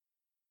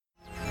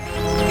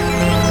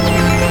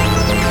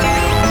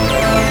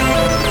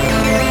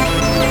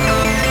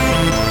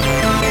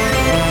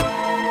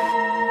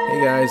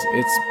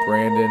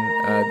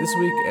This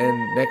week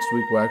and next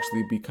week will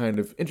actually be kind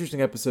of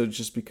interesting episodes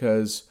just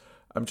because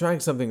I'm trying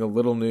something a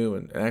little new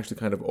and actually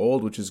kind of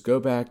old, which is go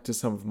back to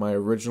some of my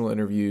original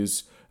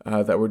interviews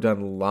that were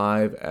done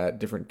live at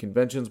different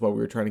conventions while we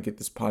were trying to get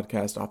this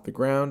podcast off the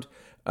ground.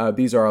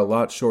 These are a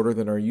lot shorter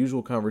than our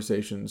usual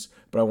conversations,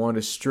 but I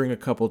wanted to string a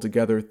couple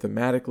together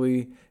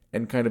thematically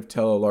and kind of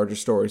tell a larger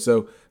story.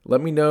 So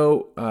let me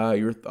know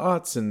your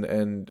thoughts,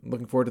 and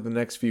looking forward to the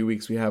next few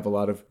weeks. We have a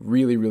lot of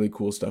really, really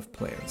cool stuff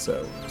planned,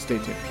 so stay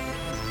tuned.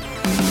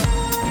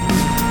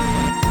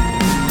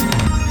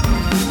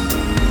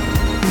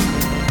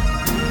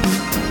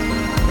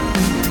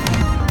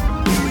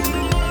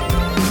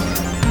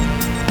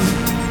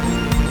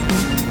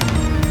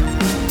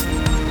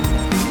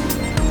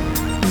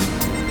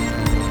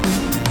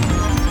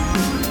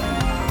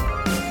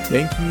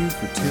 Thank you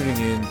for tuning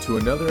in to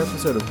another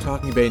episode of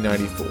Talking Bay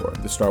 94,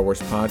 the Star Wars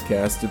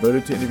podcast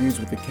devoted to interviews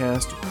with the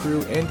cast,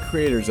 crew, and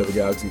creators of a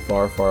galaxy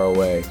far, far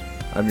away.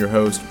 I'm your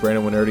host,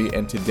 Brandon Winerdy,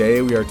 and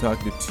today we are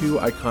talking to two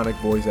iconic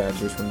voice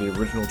actors from the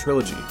original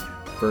trilogy.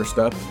 First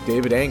up,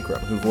 David Ankrum,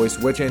 who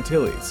voiced Wedge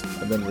Antilles,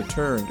 and then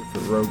returned for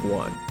Rogue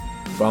One.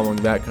 Following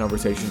that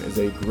conversation is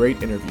a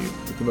great interview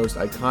with the most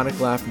iconic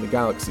laugh in the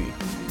galaxy,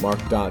 Mark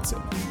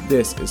Dodson.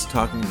 This is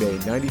Talking Bay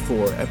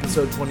 94,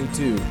 Episode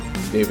 22,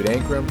 David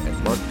Ankrum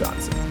and Mark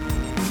Dodson.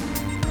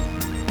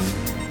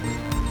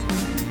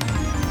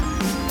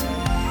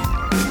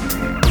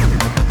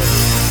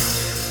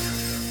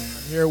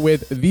 I'm here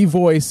with the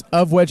voice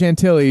of Wedge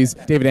Antilles,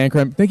 David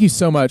Ankrum. Thank you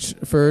so much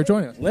for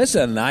joining us.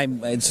 Listen,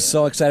 I'm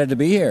so excited to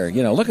be here.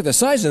 You know, look at the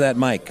size of that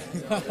mic.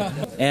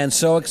 And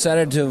so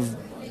excited to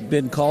have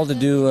been called to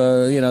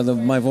do,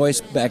 my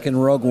voice back in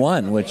Rogue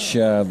One, which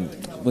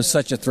was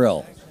such a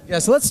thrill. Yeah,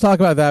 so let's talk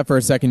about that for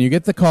a second. You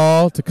get the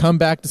call to come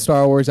back to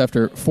Star Wars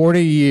after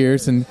 40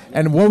 years, and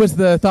what was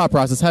the thought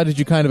process? How did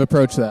you kind of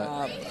approach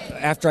that?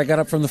 After I got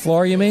up from the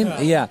floor, you mean?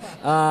 Yeah.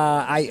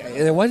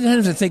 I wasn't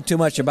having to think too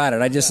much about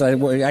it. I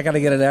got to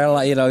get it out,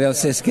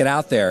 let's just get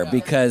out there,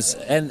 because,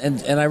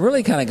 and I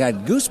really kind of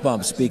got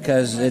goosebumps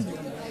because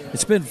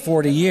it's been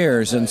 40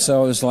 years, and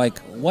so it was like,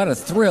 what a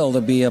thrill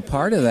to be a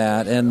part of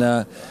that. And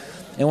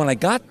when I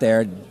got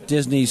there,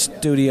 Disney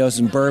Studios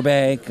in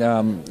Burbank,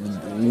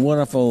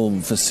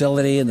 wonderful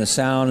facility and the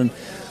sound,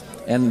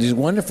 and these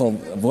wonderful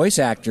voice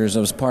actors. I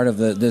was part of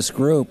this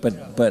group,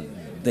 but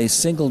they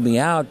singled me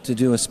out to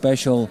do a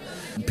special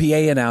PA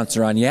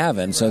announcer on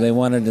Yavin, so they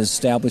wanted to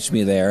establish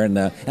me there, and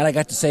I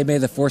got to say, "May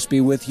the Force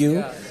be with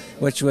you,"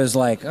 which was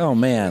like, oh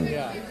man.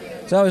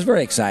 So I was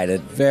very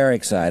excited.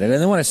 And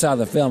then when I saw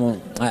the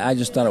film, I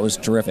just thought it was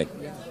terrific.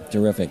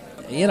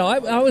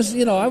 I was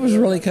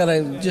really kind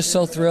of just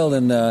so thrilled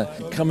and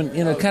coming,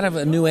 kind of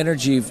a new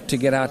energy to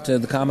get out to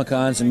the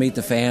Comic-Cons and meet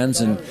the fans,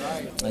 and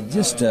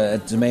just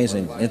it's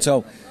amazing.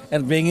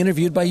 And being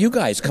interviewed by you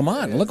guys, come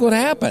on, look what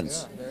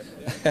happens.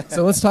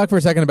 So let's talk for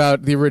a second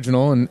about the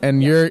original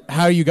and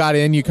how you got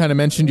in. You kind of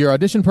mentioned your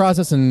audition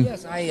process. And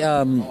yes,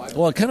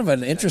 kind of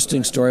an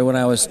interesting story. When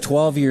I was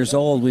 12 years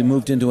old, we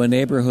moved into a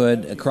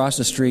neighborhood across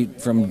the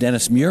street from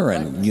Dennis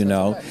Muren.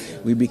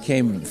 We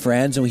became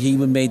friends, and he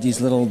even made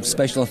these little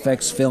special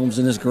effects films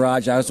in his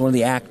garage. I was one of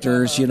the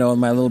actors, and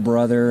my little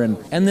brother,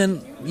 and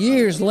then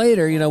years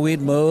later, we'd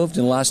moved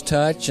and lost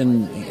touch,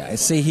 and I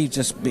see he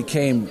just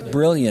became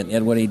brilliant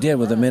at what he did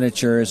with the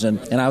miniatures, and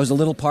I was a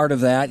little part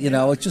of that.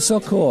 It's just so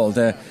cool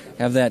to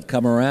have that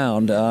come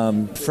around.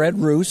 Fred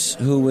Roos,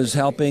 who was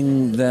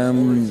helping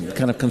them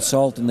kind of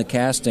consult in the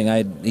casting,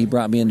 he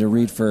brought me in to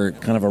read for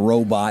kind of a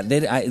robot.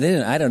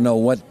 I don't know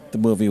what the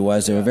movie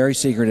was. They were very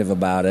secretive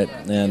about it,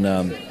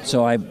 and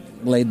so I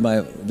laid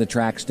the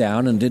tracks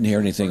down and didn't hear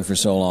anything for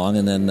so long,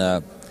 and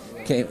then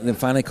they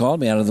finally called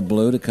me out of the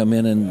blue to come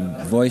in and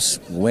voice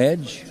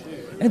Wedge,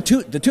 and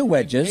the two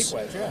Wedges.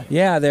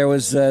 Yeah, there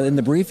was in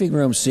the briefing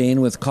room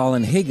scene with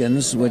Colin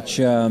Higgins, which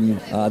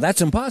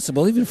that's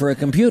impossible even for a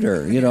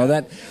computer.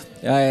 That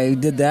I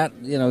did that.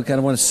 Kind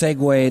of want to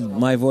segue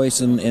my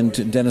voice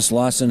into Dennis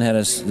Lawson had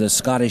the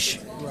Scottish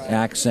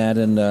accent,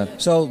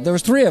 and so there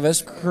was three of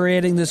us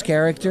creating this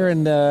character,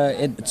 and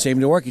it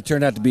seemed to work. He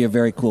turned out to be a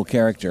very cool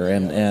character,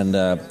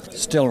 and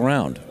still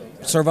around.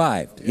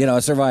 Survived,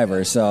 a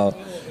survivor. So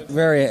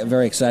very,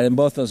 very excited. And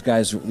both those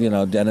guys,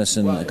 Dennis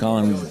and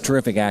Colin,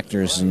 terrific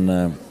actors, and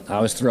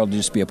I was thrilled to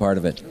just be a part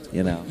of it.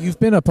 You've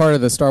been a part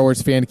of the Star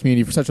Wars fan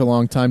community for such a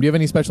long time. Do you have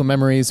any special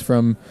memories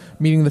from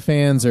meeting the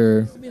fans,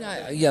 or?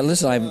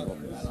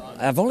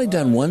 I've only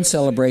done one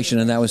celebration,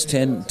 and that was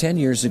 10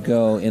 years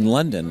ago in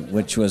London,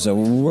 which was a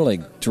really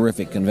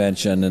terrific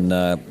convention. And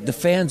the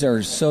fans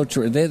are so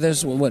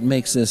that's what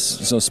makes this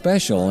so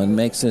special and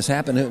makes this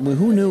happen.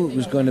 Who knew it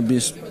was going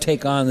to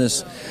take on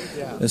this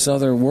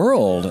other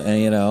world,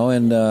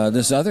 and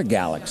this other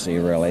galaxy?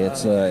 Really,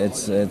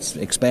 it's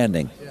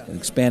expanding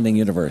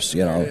universe.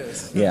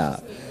 Yeah,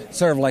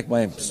 sort of like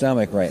my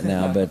stomach right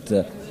now. But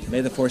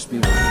may the Force be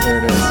with you.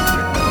 There it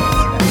is.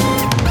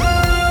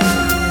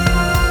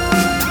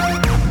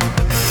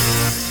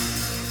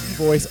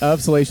 Voice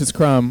of Salacious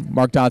Crumb,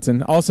 Mark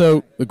Dodson.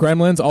 Also, The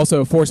Gremlins,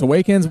 also Force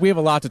Awakens. We have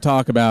a lot to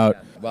talk about.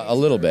 A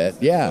little bit,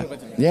 yeah.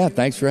 Yeah,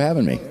 thanks for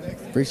having me.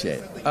 Appreciate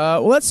it.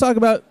 Well, let's talk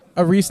about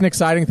a recent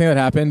exciting thing that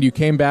happened. You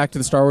came back to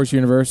the Star Wars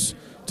universe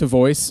to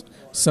voice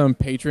some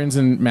patrons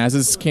in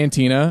Maz's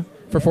Cantina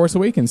for Force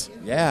Awakens.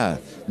 Yeah,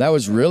 that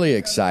was really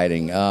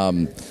exciting.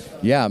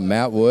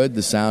 Matt Wood,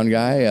 the sound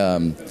guy,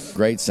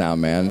 great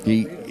sound man.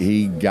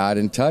 He got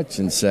in touch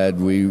and said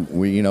we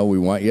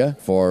want you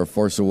for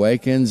Force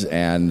Awakens,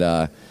 and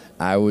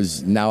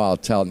I'll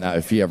tell now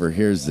if he ever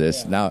hears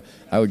this. Now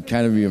I would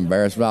kind of be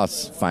embarrassed, but I'll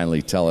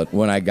finally tell it.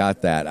 When I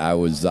got that, I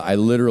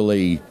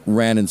literally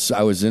ran and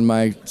I was in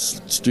my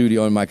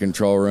studio in my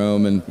control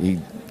room, and he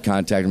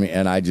contacted me,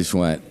 and I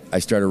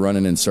started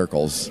running in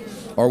circles.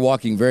 Or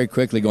walking very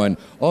quickly going,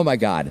 oh my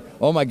God,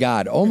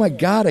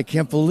 I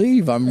can't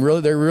believe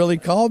they really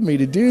called me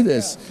to do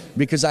this,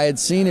 because I had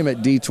seen him at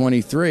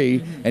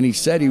D23 and he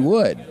said he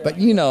would. But,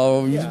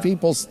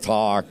 people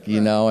talk,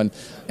 and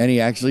he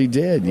actually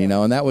did,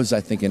 and that was, I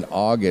think, in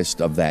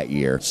August of that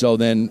year. So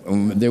then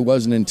there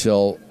wasn't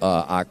until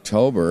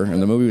October,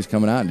 and the movie was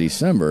coming out in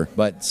December.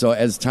 But so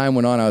as time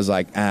went on, I was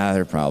like,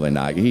 they're probably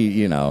not,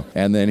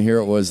 And then here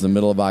it was the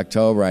middle of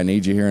October, I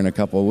need you here in a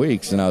couple of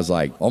weeks. And I was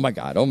like, oh my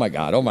God,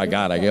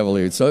 I can't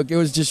believe it. So it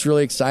was just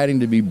really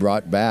exciting to be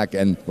brought back.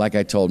 And like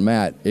I told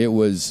Matt,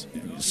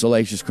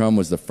 Salacious Crumb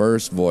was the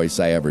first voice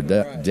I ever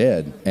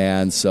did.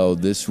 And so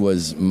this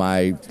was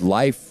my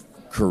life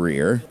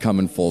career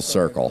coming full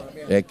circle.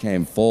 It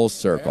came full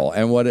circle,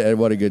 and what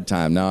a good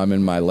time. Now I'm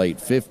in my late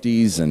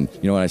 50s, and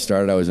when I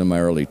started, I was in my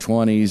early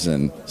 20s,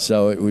 and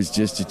so it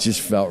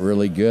just felt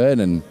really good,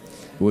 and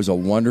it was a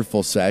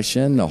wonderful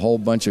session. A whole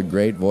bunch of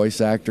great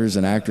voice actors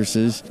and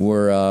actresses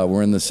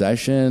were in the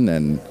session,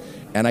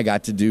 and I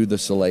got to do the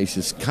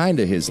Salacious,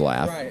 kind of his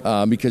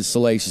laugh, because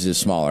Salacious is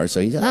smaller,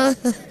 so he's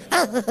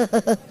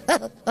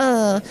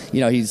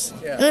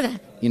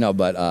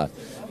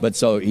But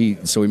so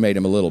we made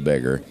him a little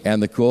bigger.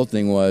 And the cool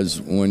thing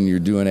was, when you're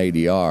doing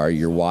ADR,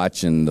 you're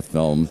watching the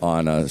film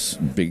on a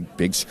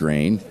big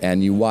screen,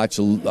 and you watch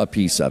a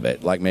piece of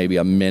it, like maybe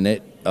a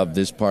minute of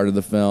this part of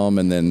the film,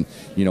 and then,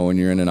 when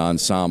you're in an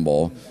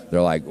ensemble,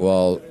 they're like,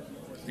 well,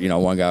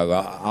 one guy will go,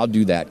 I'll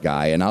do that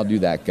guy, and I'll do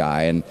that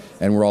guy, and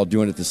we're all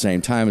doing it at the same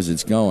time as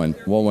it's going.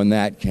 Well, when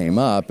that came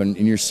up, and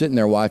you're sitting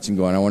there watching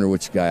going, I wonder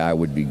which guy I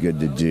would be good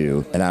to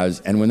do.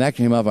 And when that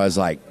came up, I was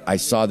like, I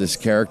saw this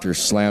character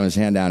slam his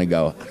hand down and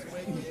go,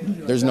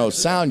 there's no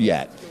sound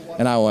yet.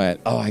 And I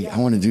went, I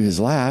want to do his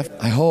laugh,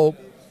 I hope.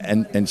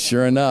 And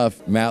sure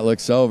enough, Matt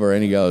looks over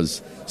and he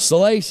goes,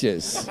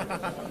 Salacious,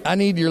 I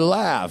need your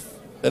laugh.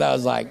 And I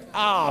was like,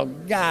 oh,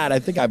 God, I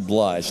think I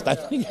blushed. I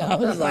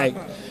was like,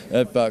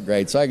 that felt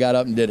great. So I got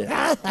up and did it,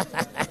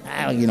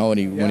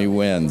 when he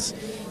wins.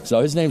 So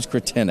his name's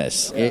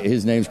Cretinus.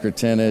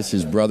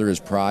 His brother is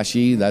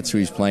Prashi. That's who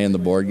he's playing the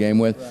board game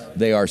with.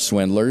 They are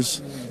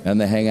swindlers, and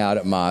they hang out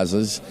at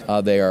Maz's.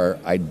 They are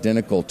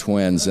identical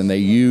twins, and they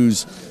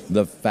use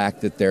the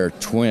fact that they're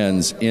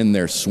twins in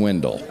their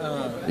swindle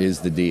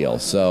is the deal.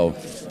 So...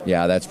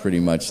 yeah, that's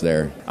pretty much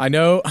there. I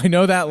know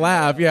that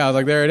laugh. Yeah, I was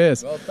like, there it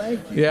is. Well,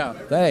 thank you. Yeah.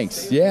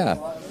 Thanks. Yeah.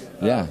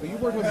 You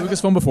worked with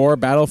Lucasfilm before,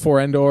 Battle for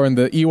Endor and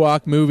the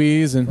Ewok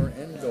movies. And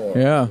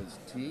yeah.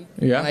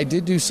 Yeah. And I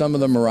did do some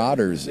of the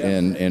Marauders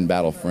in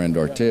Battle for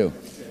Endor, too.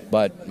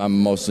 But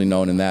I'm mostly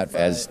known in that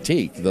as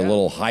Teak, the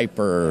little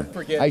hyper.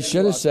 I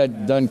should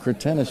have done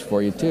Cretinus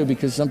for you, too,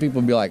 because some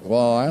people would be like,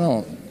 well, I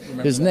don't.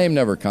 His name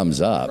never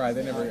comes up. Right,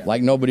 they never.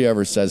 Like nobody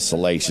ever says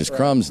Salacious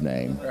Crumb's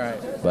name. Right.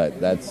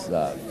 But that's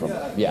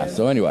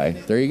So anyway,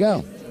 there you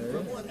go.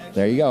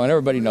 And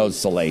everybody knows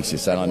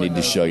Salacious. I don't need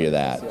to show you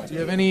that. Do you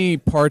have any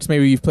parts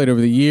maybe you've played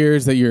over the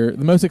years that you're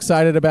the most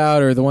excited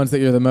about, or the ones that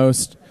you're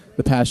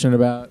the passionate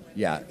about?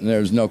 Yeah,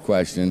 there's no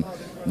question.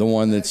 The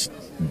one that's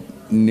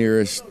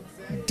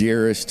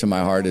dearest to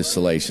my heart is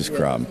Salacious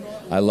Crumb.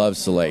 I love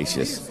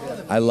Salacious.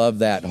 I love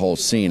that whole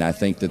scene. I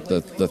think that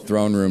the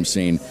throne room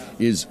scene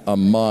is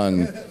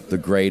among the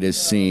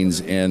greatest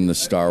scenes in the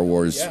Star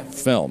Wars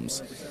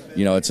films.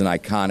 It's an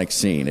iconic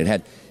scene. It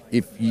had,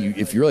 if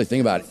you really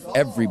think about it,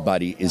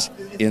 everybody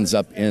ends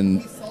up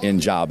in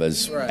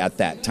Jabba's at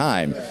that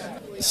time.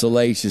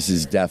 Salacious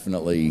is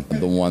definitely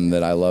the one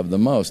that I love the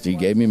most. He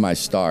gave me my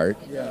start,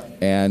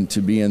 and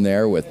to be in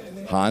there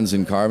with Hans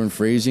and carbon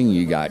freezing,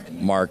 you got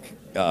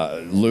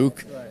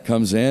Luke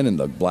comes in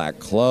the black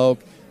cloak,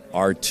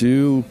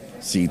 R2,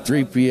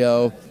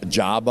 C-3PO,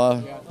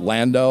 Jabba,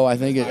 Lando. I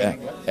think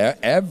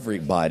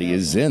everybody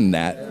is in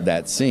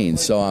that scene.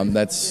 So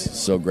that's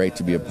so great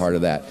to be a part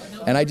of that.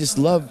 And I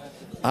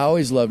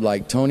always loved,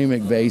 like, Tony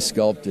McVeigh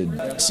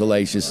sculpted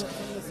Salacious.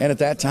 And at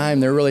that time,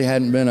 there really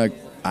hadn't been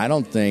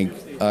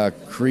a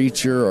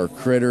creature or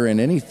critter in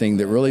anything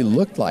that really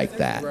looked like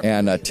that.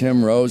 And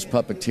Tim Rose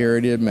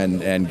puppeteered him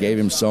and gave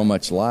him so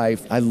much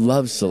life. I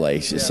love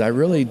Salacious. I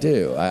really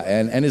do.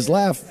 And his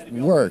laugh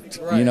worked.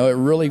 It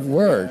really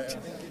worked.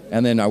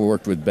 And then I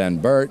worked with Ben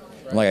Burt.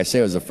 And like I say,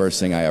 it was the first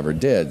thing I ever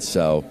did.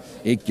 So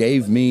it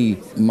gave me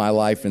my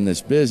life in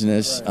this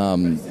business.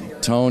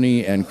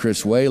 Tony and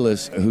Chris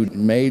Walas, who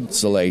made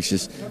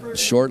Salacious,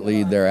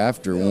 shortly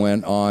thereafter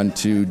went on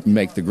to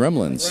make the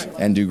Gremlins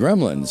and do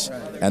Gremlins.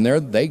 And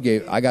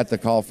I got the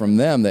call from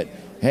them that,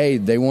 hey,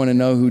 they want to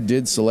know who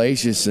did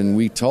Salacious, and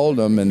we told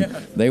them, and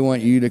they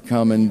want you to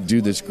come and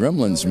do this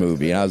Gremlins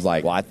movie. And I was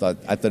like, well, I thought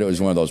it was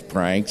one of those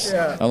pranks.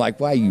 Yeah. I'm like,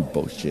 why are you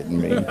bullshitting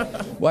me?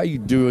 Why are you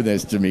doing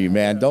this to me,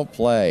 man? Don't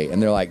play.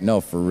 And they're like, no,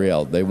 for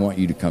real. They want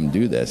you to come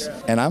do this.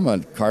 And I'm a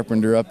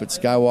carpenter up at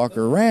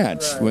Skywalker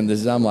Ranch.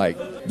 I'm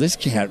like, this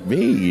can't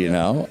be, you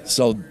know?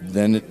 So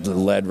then it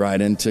led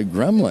right into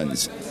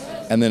Gremlins.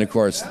 And then, of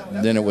course,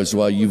 it was,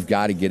 well, you've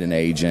got to get an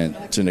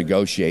agent to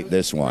negotiate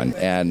this one.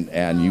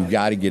 And you've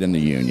got to get in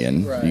the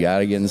union. Right. You got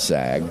to get in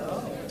SAG.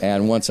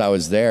 And once I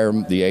was there,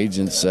 the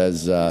agent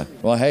says,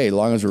 well, hey, as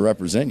long as we're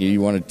representing you, you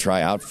want to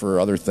try out for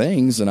other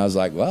things? And I was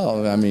like,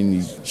 well, I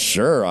mean,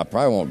 sure, I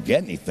probably won't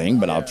get anything,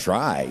 but I'll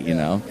try, you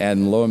know.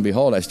 And lo and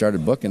behold, I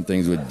started booking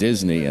things with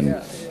Disney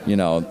and, you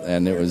know,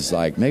 and it was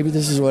like, maybe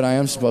this is what I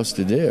am supposed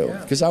to do.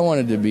 Because I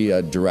wanted to be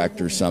a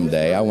director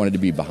someday. I wanted to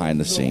be behind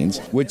the scenes,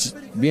 which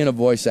being a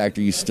voice actor,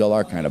 you still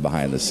are kind of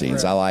behind the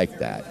scenes. I like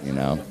that, you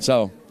know.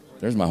 So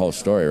there's my whole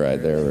story right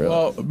there, really.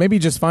 Well, maybe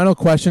just final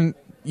question.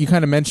 You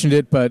kind of mentioned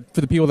it, but for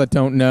the people that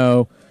don't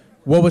know,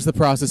 what was the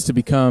process to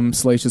become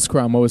Salacious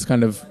Crumb?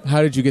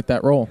 How did you get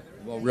that role?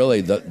 Well, really,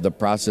 the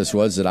process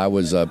was that I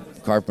was a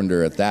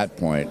carpenter at that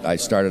point. I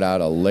started out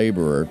a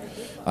laborer.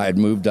 I had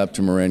moved up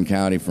to Marin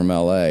County from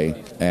L.A.,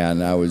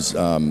 and I was,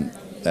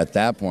 at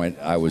that point,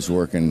 I was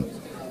working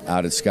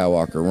out at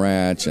Skywalker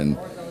Ranch, and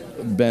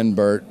Ben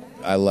Burt,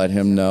 I let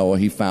him know.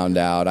 He found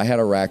out. I had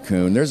a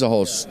raccoon. There's a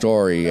whole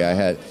story I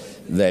had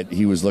that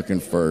he was looking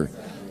for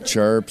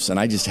chirps, and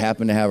I just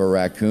happened to have a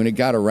raccoon. It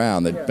got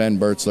around that Ben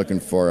Burt's looking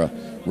for a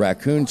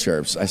raccoon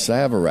chirps. I said, I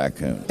have a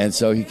raccoon. And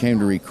so he came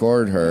to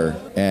record her,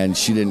 and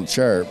she didn't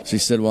chirp. She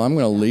said, well, I'm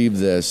going to leave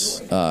this,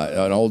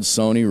 an old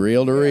Sony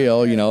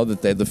reel-to-reel, you know,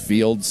 that they had the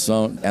field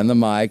and the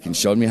mic, and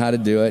showed me how to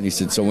do it. And he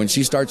said, so when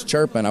she starts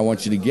chirping, I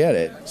want you to get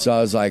it. So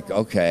I was like,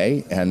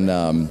 okay. And,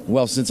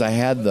 well, since I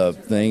had the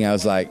thing, I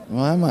was like,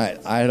 well,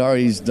 I had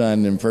already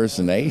done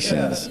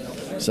impersonations.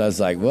 So I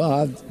was like, well,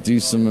 I'll do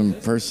some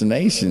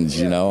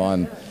impersonations, you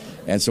know,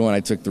 and so when I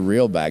took the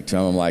reel back to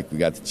him, I'm like, we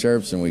got the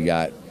chirps, and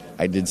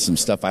I did some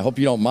stuff. I hope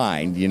you don't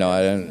mind, you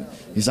know.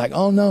 He's like,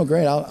 oh, no,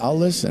 great, I'll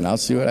listen. I'll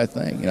see what I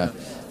think. You know, I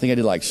think I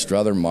did like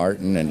Strother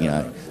Martin and, you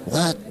know,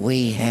 what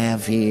we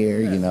have here,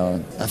 you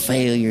know, a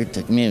failure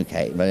to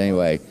communicate. But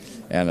anyway,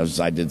 and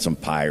I did some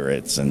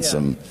pirates and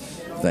some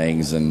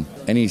things. And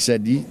he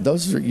said,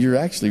 you're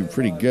actually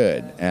pretty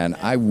good, and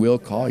I will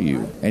call you.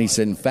 And he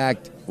said, in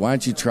fact, why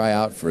don't you try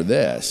out for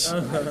this?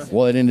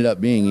 Well, it ended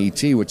up being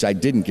E.T., which I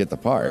didn't get the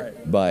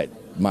part, but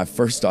my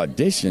first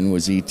audition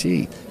was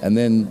E.T. And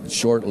then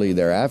shortly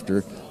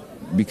thereafter,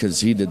 because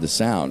he did the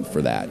sound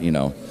for that, you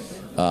know,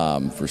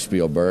 for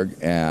Spielberg,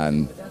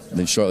 and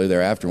then shortly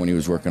thereafter when he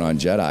was working on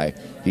Jedi,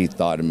 he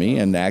thought of me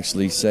and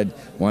actually said,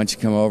 why don't you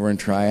come over and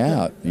try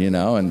out, you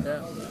know, and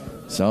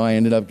so I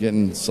ended up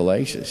getting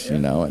Salacious, you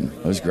know, and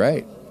it was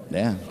great.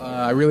 Yeah.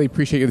 I really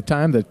appreciate the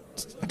time, the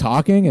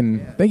talking,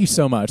 and thank you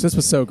so much. This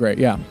was so great.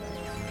 Yeah.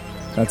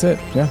 That's it.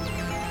 Yeah.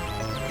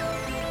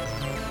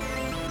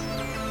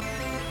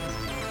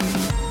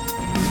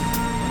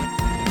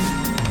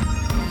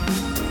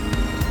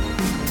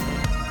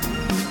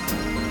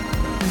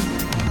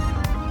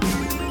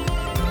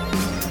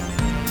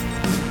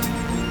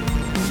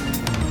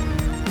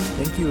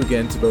 Thank you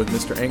again to both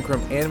Mr. Ankrum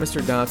and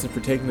Mr. Dodson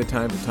for taking the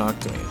time to talk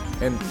to me.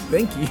 And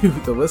thank you,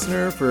 the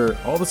listener, for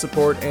all the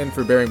support and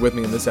for bearing with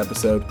me in this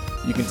episode.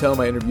 You can tell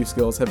my interview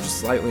skills have just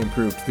slightly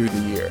improved through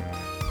the year.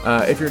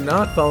 If you're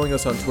not following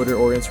us on Twitter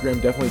or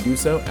Instagram, definitely do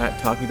so at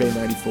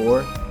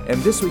TalkingBay94.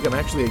 And this week I'm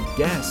actually a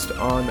guest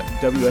on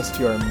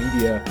WSTR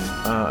Media,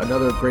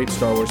 another great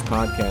Star Wars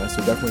podcast,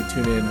 so definitely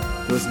tune in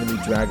to listen to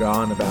me drag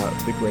on about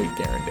the great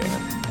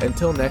Garandan.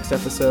 Until next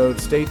episode,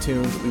 stay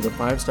tuned, leave a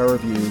 5-star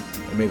review,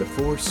 and may the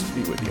Force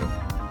be with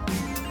you.